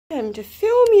Sam to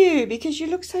film you because you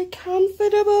look so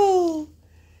comfortable.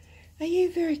 Are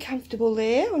you very comfortable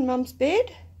there on Mum's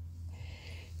bed?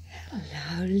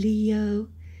 Hello, Leo.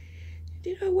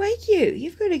 Did I wake you?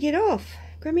 You've got to get off.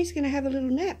 Grammy's going to have a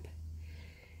little nap.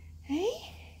 Hey?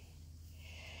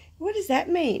 What does that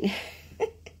mean?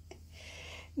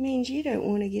 Means you don't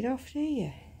want to get off, do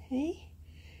you? Hey?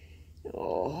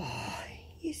 Oh,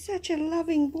 you're such a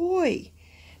loving boy.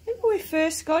 Remember when we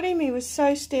first got him, he was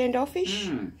so standoffish?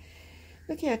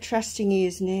 Look how trusting he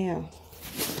is now.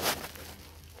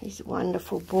 He's a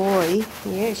wonderful boy.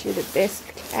 Yes, you're the best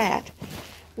cat.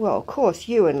 Well, of course,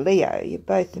 you and Leo, you're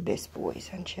both the best boys,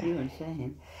 aren't you? You and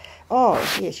Sam. Oh,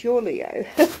 yes, you're Leo.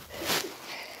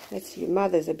 That's your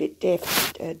mother's a bit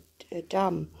deaf,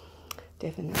 dumb,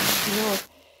 definitely.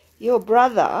 Your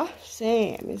brother,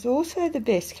 Sam, is also the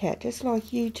best cat, just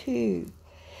like you too.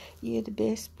 You're the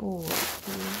best boy.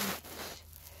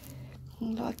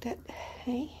 You like that,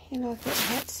 hey? You like that,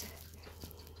 cats?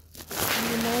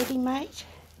 You maybe, mate?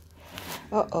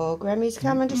 Uh-oh, Grammy's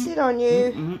coming to sit on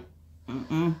you.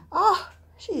 Oh,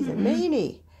 she's a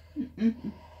meanie.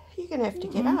 You're going to have to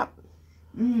get up.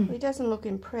 He doesn't look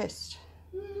impressed.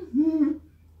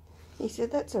 He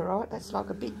said, that's all right. That's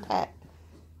like a big pat.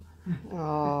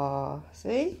 Oh,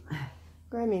 see?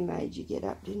 Grammy made you get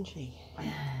up, didn't she?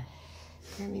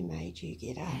 Grammy made you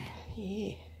get up.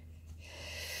 Yeah.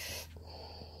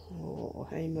 Oh,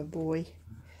 hey, my boy.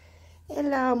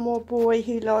 Hello, my boy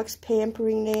who likes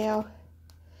pampering now.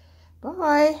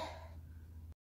 Bye.